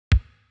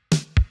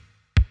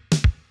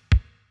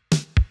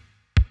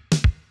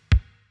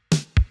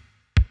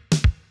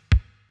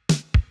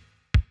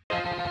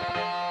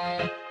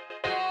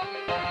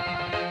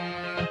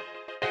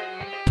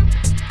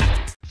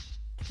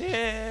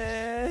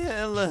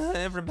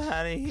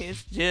everybody,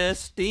 it's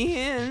just the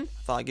end.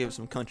 I thought I'd give it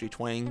some country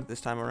twang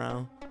this time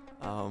around,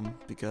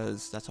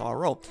 because that's how I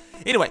roll.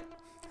 Anyway,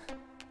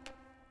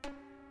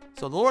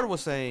 so the Lord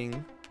was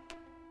saying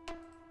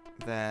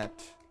that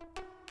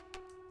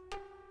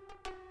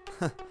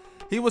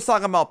he was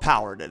talking about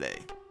power today.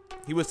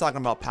 He was talking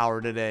about power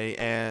today,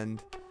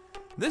 and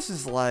this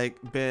has like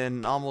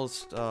been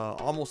almost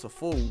a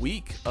full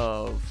week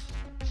of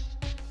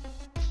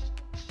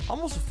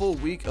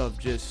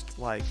just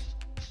like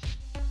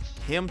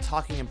him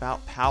talking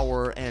about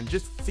power and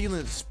just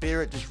feeling the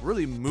spirit just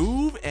really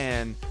move,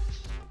 and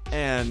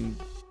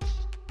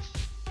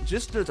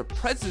just there's a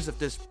presence of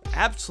this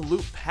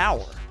absolute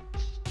power,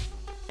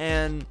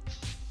 and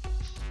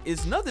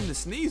it's nothing to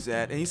sneeze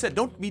at. And he said,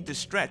 don't be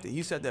distracted.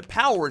 He said that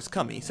power is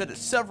coming. He said it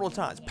several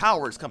times.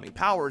 Power is coming,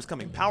 power is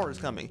coming, power is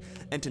coming.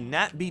 And to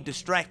not be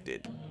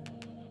distracted.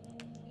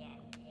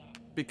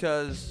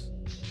 Because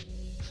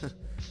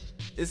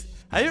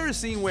have you ever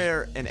seen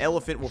where an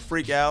elephant will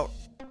freak out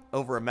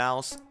over a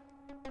mouse?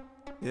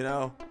 You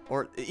know?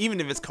 Or even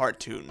if it's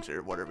cartoons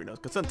or whatever, you know.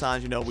 Because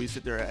sometimes, you know, we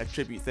sit there and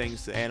attribute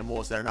things to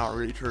animals that are not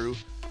really true.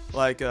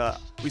 Like,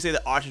 we say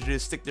that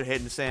ostriches stick their head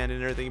in the sand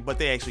and everything, but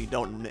they actually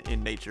don't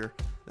in nature.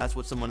 That's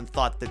what someone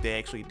thought that they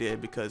actually did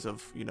because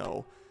of, you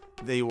know,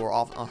 they were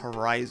off on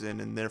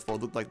horizon and therefore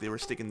looked like they were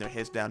sticking their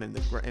heads down in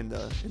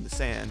the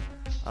sand.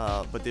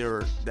 But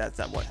that's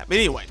not what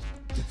happened.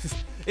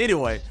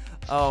 Anyway,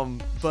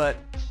 but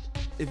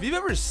if you've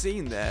ever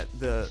seen that,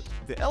 the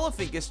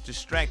elephant gets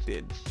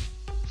distracted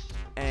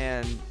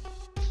and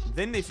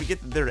then they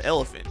forget that they're an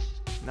elephant.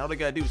 Now all they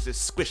gotta do is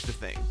just squish the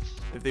thing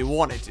if they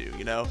wanted to,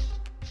 you know.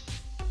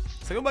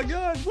 It's like, oh my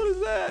God, what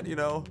is that? You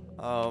know.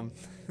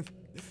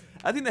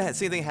 I think that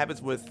same thing happens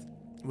with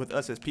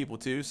us as people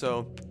too.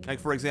 So,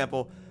 like for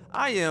example,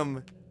 I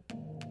am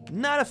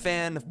not a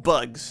fan of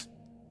bugs.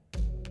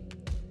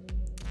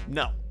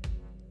 No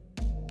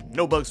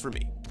bugs for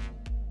me.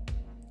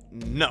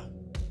 No.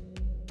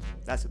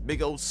 That's a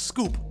big old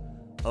scoop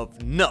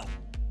of no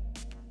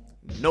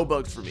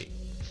bugs for me.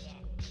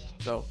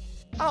 So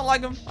I don't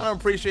like them. I don't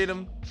appreciate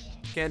them.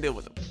 Can't deal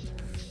with them.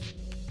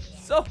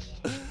 So,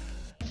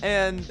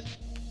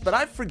 but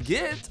I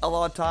forget a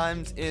lot of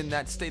times in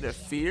that state of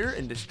fear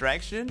and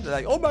distraction. They're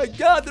like, oh my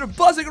God, they're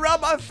buzzing around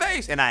my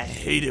face. And I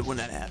hate it when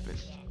that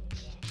happens.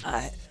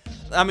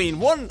 I mean,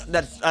 one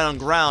that's on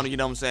ground, you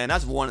know what I'm saying?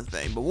 That's one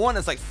thing. But one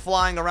that's like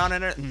flying around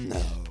in it,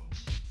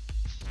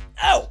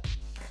 no.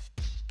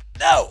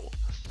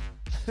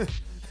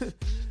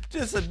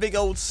 Just a big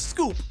old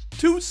scoop.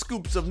 2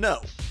 scoops of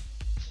no.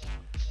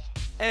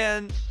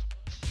 And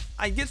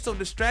I get so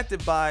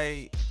distracted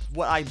by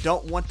what I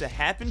don't want to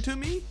happen to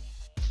me.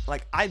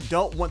 Like, I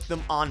don't want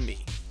them on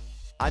me.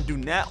 I do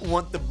not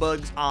want the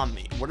bugs on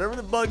me. Whatever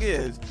the bug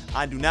is,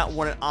 I do not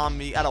want it on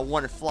me. I don't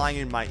want it flying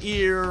in my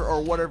ear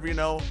or whatever, you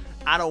know.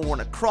 I don't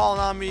want it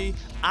crawling on me.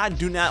 I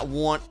do not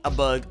want a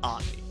bug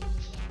on me.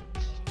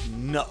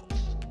 No.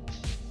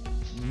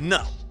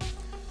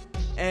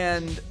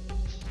 And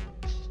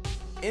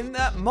in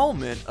that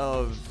moment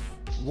of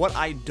what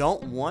I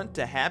don't want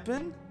to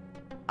happen,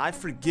 I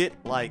forget,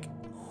 like,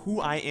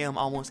 who I am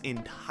almost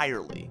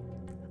entirely.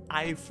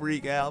 I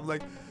freak out. I'm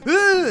like,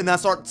 ugh! And I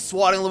start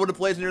swatting all over the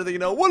place and everything, you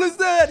know, what is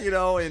that? You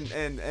know, and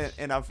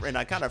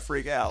I kind of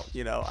freak out,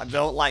 you know. I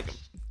don't like them.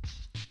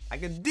 I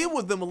can deal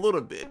with them a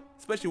little bit,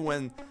 especially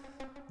when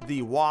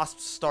the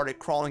wasps started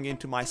crawling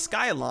into my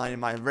skyline in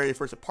my very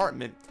first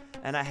apartment,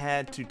 and I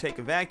had to take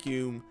a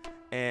vacuum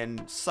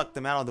and suck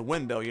them out of the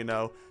window, you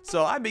know.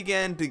 So I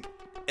began to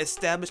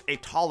establish a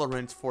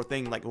tolerance for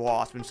things like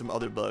wasps and some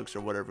other bugs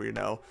or whatever, you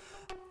know.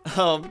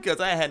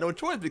 Because I had no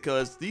choice,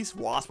 because these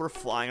wasps were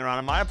flying around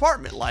in my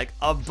apartment like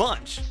a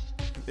bunch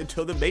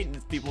until the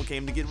maintenance people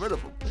came to get rid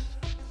of them.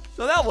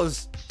 So that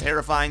was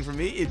terrifying for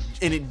me,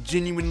 and it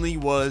genuinely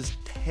was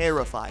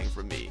terrifying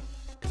for me,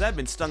 because I'd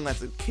been stung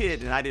as a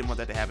kid and I didn't want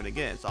that to happen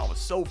again. So I was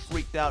so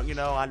freaked out, you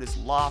know. I just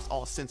lost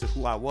all sense of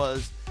who I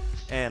was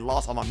and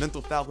lost all my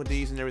mental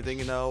faculties and everything,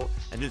 you know,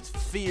 and just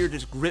fear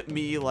just gripped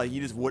me like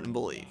you just wouldn't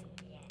believe.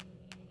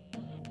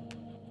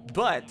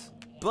 But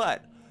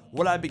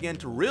what I began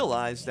to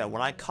realize, that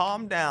when I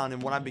calmed down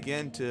and when I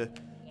began to,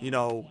 you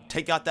know,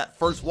 take out that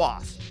first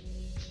wasp,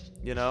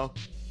 you know,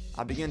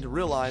 I began to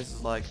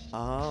realize, like,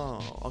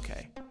 oh,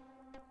 okay,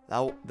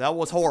 that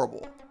was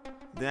horrible.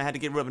 Then I had to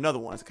get rid of another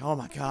one. It's like, oh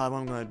my God,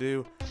 what am I gonna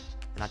do?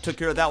 And I took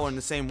care of that one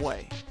the same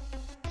way.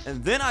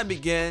 And then I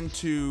began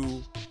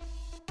to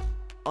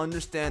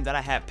understand that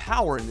I had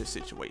power in this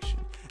situation.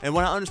 And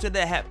when I understood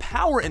that I had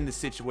power in this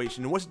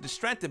situation and wasn't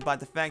distracted by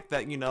the fact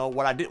that, you know,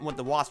 what I didn't want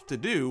the wasp to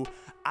do,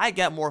 I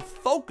got more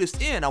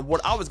focused in on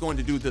what I was going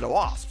to do to the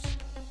wasps.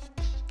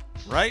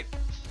 Right?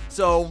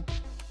 So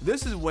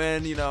this is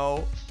when, you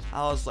know,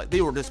 I was like,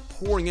 they were just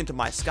pouring into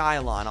my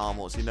skyline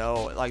almost, you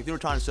know, like they were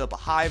trying to set up a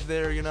hive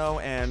there, you know.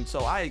 And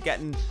so I had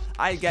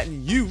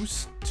gotten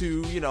used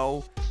to, you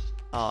know,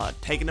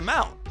 taking them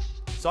out.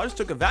 So I just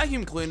took a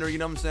vacuum cleaner, you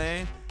know what I'm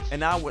saying,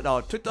 and I would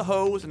took the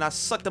hose and I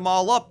sucked them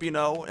all up, you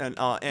know,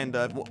 and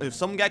if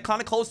someone got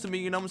kind of close to me,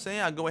 you know what I'm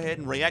saying, I'd go ahead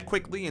and react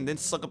quickly and then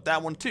suck up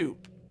that one too.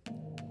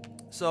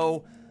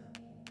 So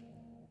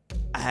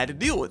I had to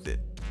deal with it.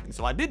 And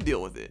so I did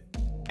deal with it.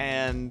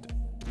 And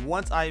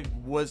once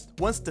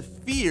the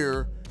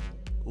fear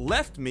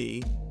left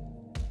me,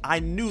 I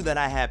knew that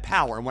I had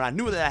power. And when I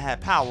knew that I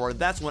had power,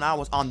 that's when I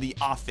was on the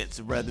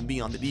offensive rather than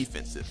being on the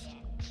defensive.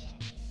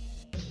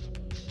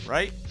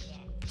 Right?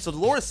 So the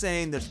Lord is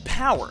saying there's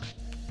power.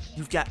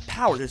 You've got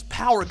power. There's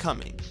power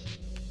coming.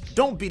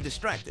 Don't be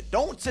distracted.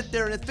 Don't sit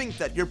there and think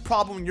that your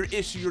problem, your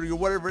issue, or your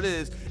whatever it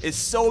is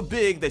so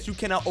big that you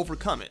cannot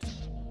overcome it.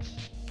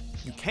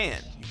 You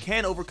can. You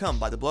can overcome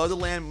by the blood of the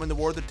Lamb and the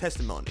word of the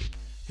testimony.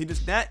 He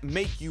does not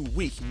make you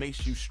weak. He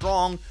makes you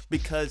strong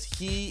because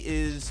he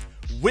is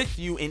with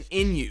you and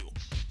in you.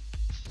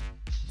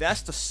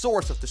 That's the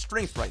source of the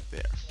strength right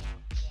there.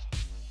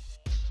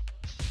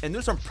 And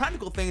there's some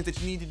practical things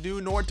that you need to do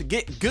in order to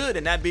get good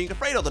and not being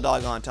afraid all the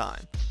doggone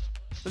time.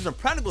 There's some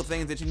practical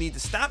things that you need to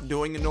stop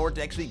doing in order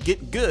to actually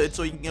get good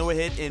so you can go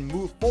ahead and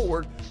move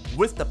forward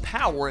with the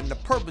power and the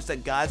purpose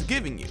that God's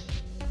giving you.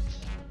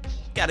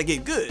 Gotta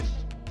get good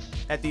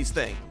at these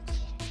things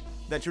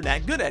that you're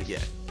not good at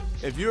yet.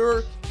 If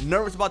you're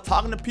nervous about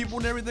talking to people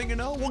and everything, you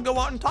know, well, go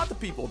out and talk to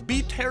people.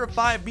 Be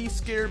terrified, be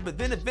scared, but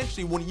then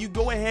eventually when you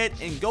go ahead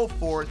and go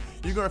for it,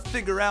 you're gonna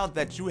figure out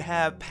that you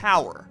have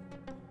power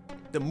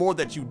the more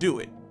that you do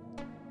it.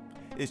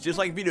 It's just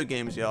like video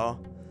games, y'all.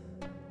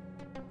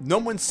 No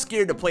one's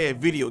scared to play a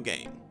video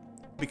game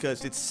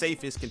because it's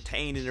safe, it's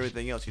contained, and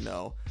everything else, you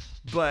know.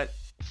 But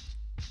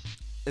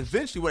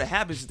eventually what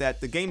happens is that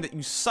the game that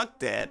you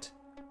sucked at,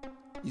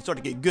 you start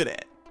to get good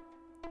at.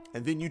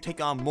 And then you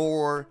take on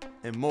more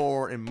and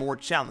more and more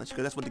challenge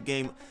because that's what the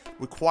game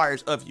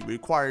requires of you. It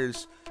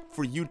requires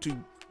for you to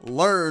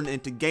learn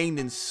and to gain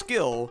in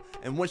skill.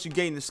 And once you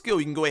gain the skill,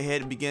 you can go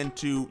ahead and begin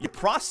to your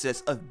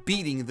process of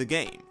beating the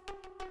game.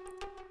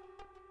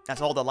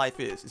 That's all that life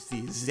is. It's the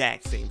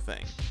exact same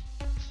thing.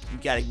 You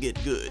gotta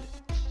get good.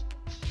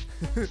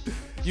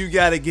 You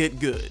gotta get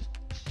good.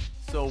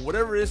 So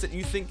whatever it is that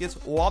you think is,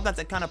 well, I'm not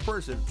that kind of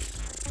person.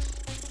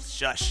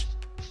 Shush.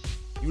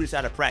 You just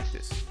out of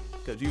practice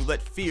because you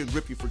let fear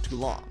grip you for too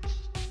long.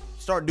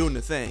 Start doing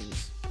the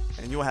things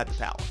and you'll have the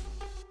power.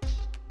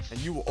 And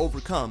you will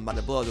overcome by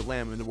the blood of the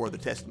Lamb and the word of the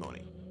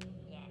testimony.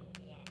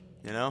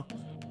 You know?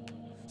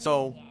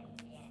 So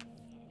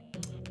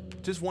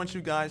just want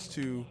you guys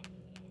to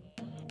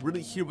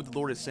really hear what the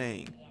Lord is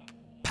saying.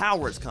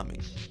 Power is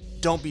coming.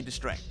 Don't be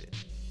distracted.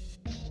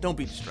 Don't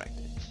be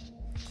distracted.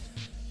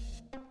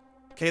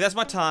 Okay, that's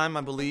my time,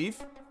 I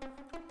believe.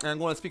 And I'm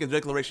going to speak a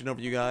declaration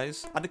over you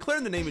guys. I declare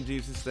in the name of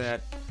Jesus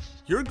that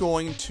you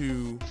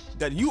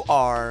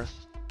are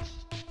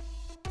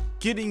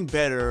getting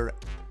better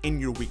in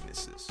your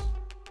weaknesses.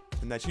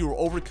 And that you are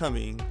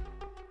overcoming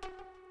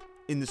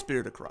in the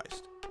Spirit of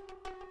Christ.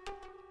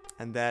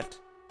 And that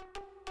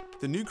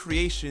the new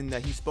creation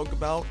that he spoke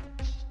about,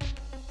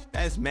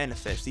 that is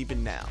manifest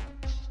even now.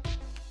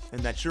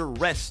 And that your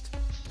rest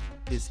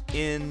is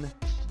in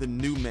the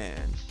new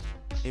man,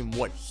 in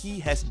what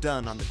he has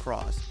done on the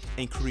cross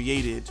and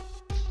created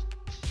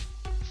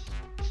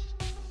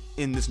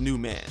in this new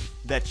man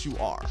that you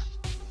are.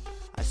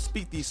 I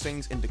speak these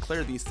things and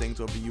declare these things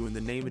over you in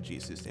the name of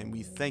Jesus, and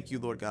we thank you,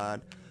 Lord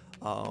God.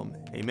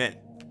 Amen.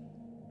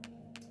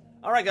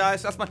 All right,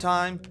 guys, that's my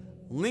time.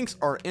 Links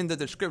are in the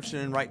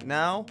description right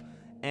now,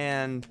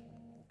 and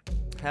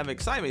I have an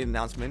exciting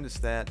announcement is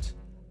that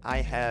I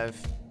have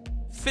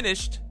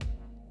finished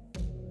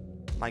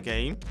my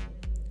game.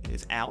 It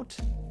is out.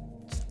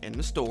 It's in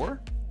the store.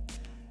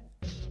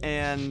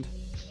 And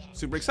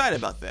super excited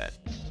about that.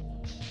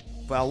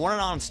 But I want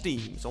it on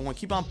Steam. So I want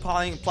to keep on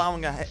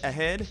plowing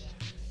ahead.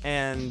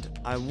 And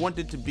I want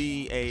it to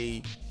be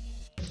a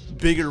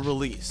bigger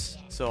release.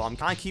 So I'm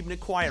kind of keeping it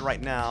quiet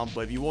right now.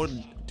 But if you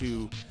want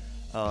to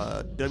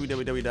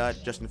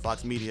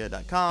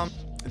www.justinfoxmedia.com,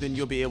 then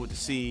you'll be able to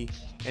see.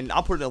 And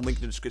I'll put a link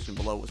in the description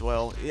below as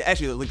well.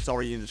 Actually, the link's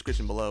already in the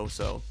description below.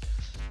 So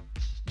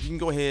you can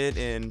go ahead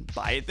and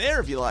buy it there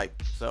if you like.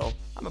 So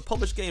I'm a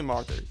published game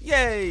author.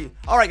 Yay!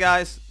 Alright,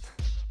 guys.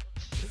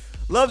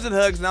 Loves and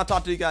hugs, and I'll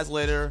talk to you guys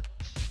later.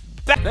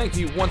 Thank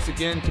you once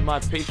again to my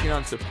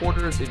Patreon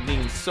supporters. It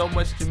means so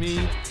much to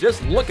me.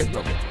 Just look at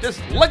them.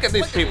 Just look at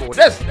these people.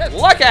 Just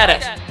look at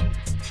it.